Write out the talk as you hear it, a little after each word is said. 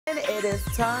It is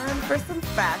time for some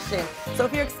fashion. So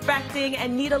if you're expecting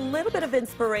and need a little bit of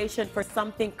inspiration for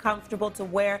something comfortable to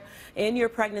wear in your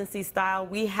pregnancy style,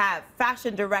 we have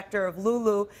fashion director of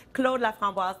LOULOU, Claude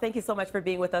Laframboise. Thank you so much for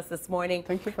being with us this morning.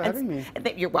 Thank you for having me.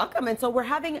 You're welcome. And so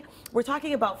we're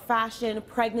talking about fashion,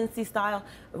 pregnancy style.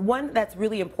 One that's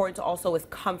really important also is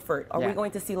comfort. Are we going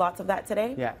to see lots of that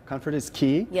today? Yeah, comfort is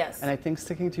key. Yes. And I think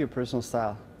sticking to your personal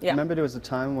style. Yeah. Remember there was a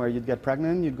time where you'd get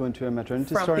pregnant, you'd go into a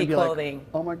maternity store and be clothing. Like,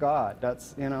 oh my God,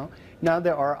 that's, you know. Now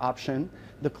there are options.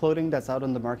 The clothing that's out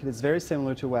on the market is very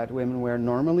similar to what women wear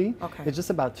normally. Okay. It's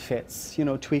just about fits, you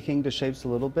know, tweaking the shapes a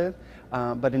little bit.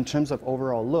 But in terms of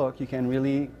overall look, you can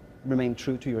really remain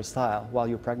true to your style while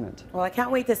you're pregnant. Well, I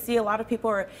can't wait to see. A lot of people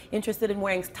are interested in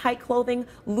wearing tight clothing,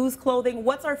 loose clothing.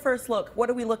 What's our first look? What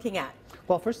are we looking at?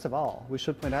 Well, first of all, we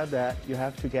should point out that you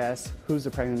have to guess who's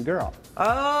the pregnant girl.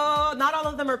 Oh, not all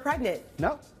of them are pregnant.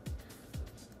 No.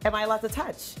 Am I allowed to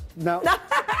touch? No.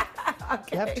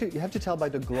 Okay. You have to tell by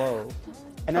the glow.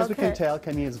 And as we can tell,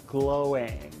 Camille is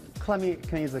glowing. Camille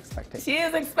is expecting. She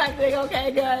is expecting.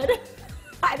 Okay, good.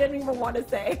 I didn't even want to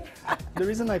say. The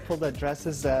reason I pulled that dress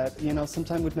is that, you know,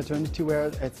 sometimes with maternity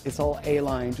wear, it's all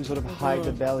A-line to sort of hide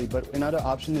the belly. But another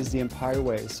option is the empire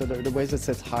waist. So the waist that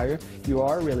sits higher, you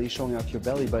are really showing off your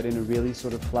belly, but in a really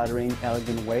sort of flattering,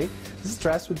 elegant way. This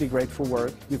dress would be great for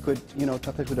work. You could, you know,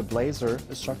 top it with a blazer,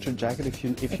 a structured jacket if you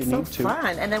need to. It's so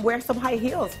fun. And then wear some high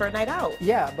heels for a night out.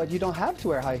 Yeah, but you don't have to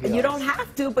wear high heels. You don't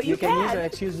have to, but you can. You can use an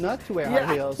excuse not to wear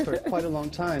high heels for quite a long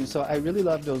time. So I really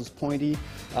love those pointy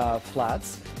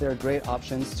flats. They're great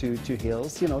options to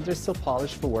heels. You know, they're still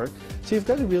polished for work. So you've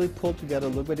got to really pull together a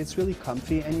look, but it's really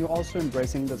comfy, and you're also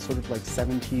embracing that sort of like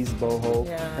 70s boho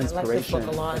inspiration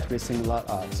that we're seeing a lot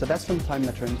of. So that's from Time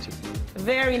Maternity.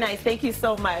 Very nice. Thank you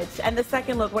so much. And the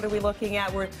second look, what are we looking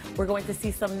at? We're going to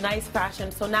see some nice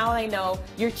fashion. So now I know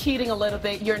you're cheating a little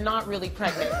bit. You're not really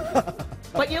pregnant,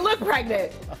 but you look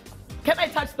pregnant. Can I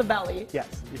touch the belly? Yes,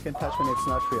 you can touch when it's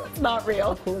not real. It's not real.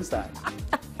 How cool is that?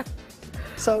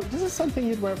 So this is something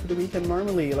you'd wear for the weekend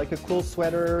normally, like a cool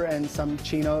sweater and some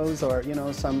chinos or, you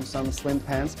know, some slim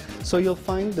pants. So you'll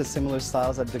find the similar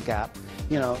styles at the Gap,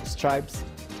 you know, stripes,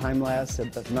 timeless,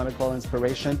 nautical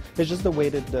inspiration. It's just the way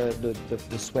that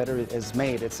the sweater is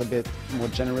made. It's a bit more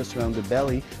generous around the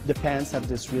belly. The pants have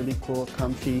this really cool,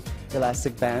 comfy,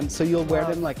 elastic band. So you'll wear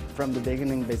them like from the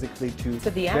beginning, basically to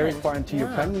the end, very far into your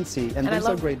pregnancy. And these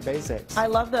are great basics. I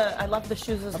love the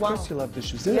shoes as well. Of course you love the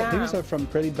shoes. These are from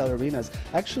Pretty Ballerinas.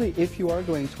 Actually, if you are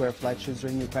going to wear flat shoes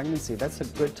during your pregnancy, that's a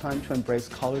good time to embrace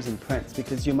colors and prints,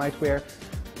 because you might wear,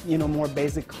 you know, more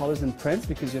basic colors and prints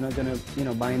because you're not going to, you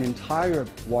know, buy an entire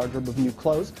wardrobe of new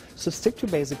clothes. So stick to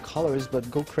basic colors, but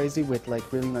go crazy with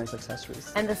like really nice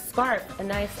accessories. And the scarf, a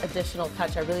nice additional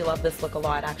touch. I really love this look a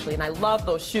lot, actually, and I love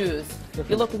those shoes.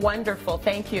 You look wonderful.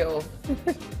 Thank you.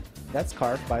 That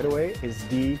scarf, by the way, is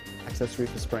the accessory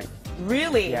for spring.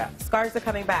 Really? Yeah. Scarves are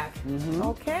coming back.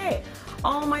 Okay.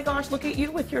 Oh my gosh, look at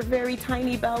you with your very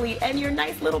tiny belly and your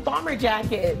nice little bomber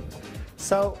jacket.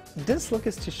 So this look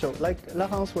is to show, like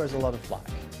Laurence wears a lot of black.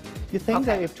 You think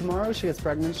that if tomorrow she gets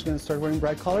pregnant, she's going to start wearing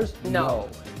bright colors? No.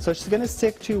 So she's going to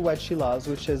stick to what she loves,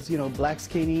 which is, you know, black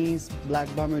skinnies, black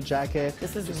bomber jacket.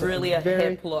 This is really a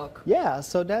hip look. Yeah,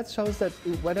 so that shows that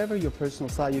whatever your personal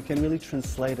style, you can really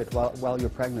translate it while you're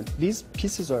pregnant. These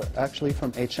pieces are actually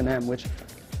from H&M, which,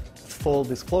 full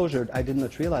disclosure, I did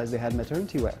not realize they had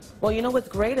maternity wear. Well, you know what's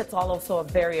great? It's also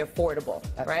very affordable,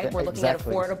 right? We're looking at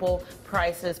affordable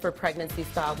prices for pregnancy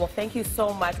style. Well, thank you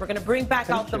so much. We're going to bring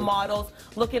back out the models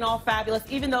looking all fabulous.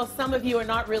 Even though some of you are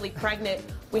not really pregnant,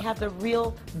 we have the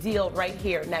real deal right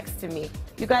here next to me.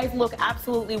 You guys look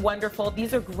absolutely wonderful.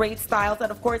 These are great styles.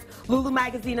 And of course, LOULOU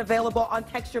magazine available on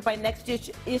Texture by Next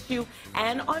Issue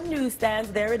and on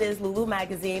newsstands. There it is, LOULOU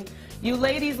magazine. You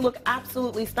ladies look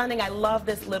absolutely stunning. I love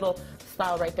this little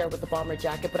style right there with the bomber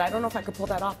jacket, but I don't know if I could pull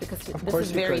that off because this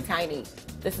is very tiny.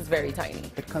 This is very tiny.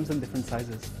 It comes in different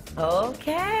sizes.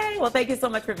 Okay. Well, thank you so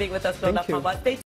much for being with us, Claude Laframboise.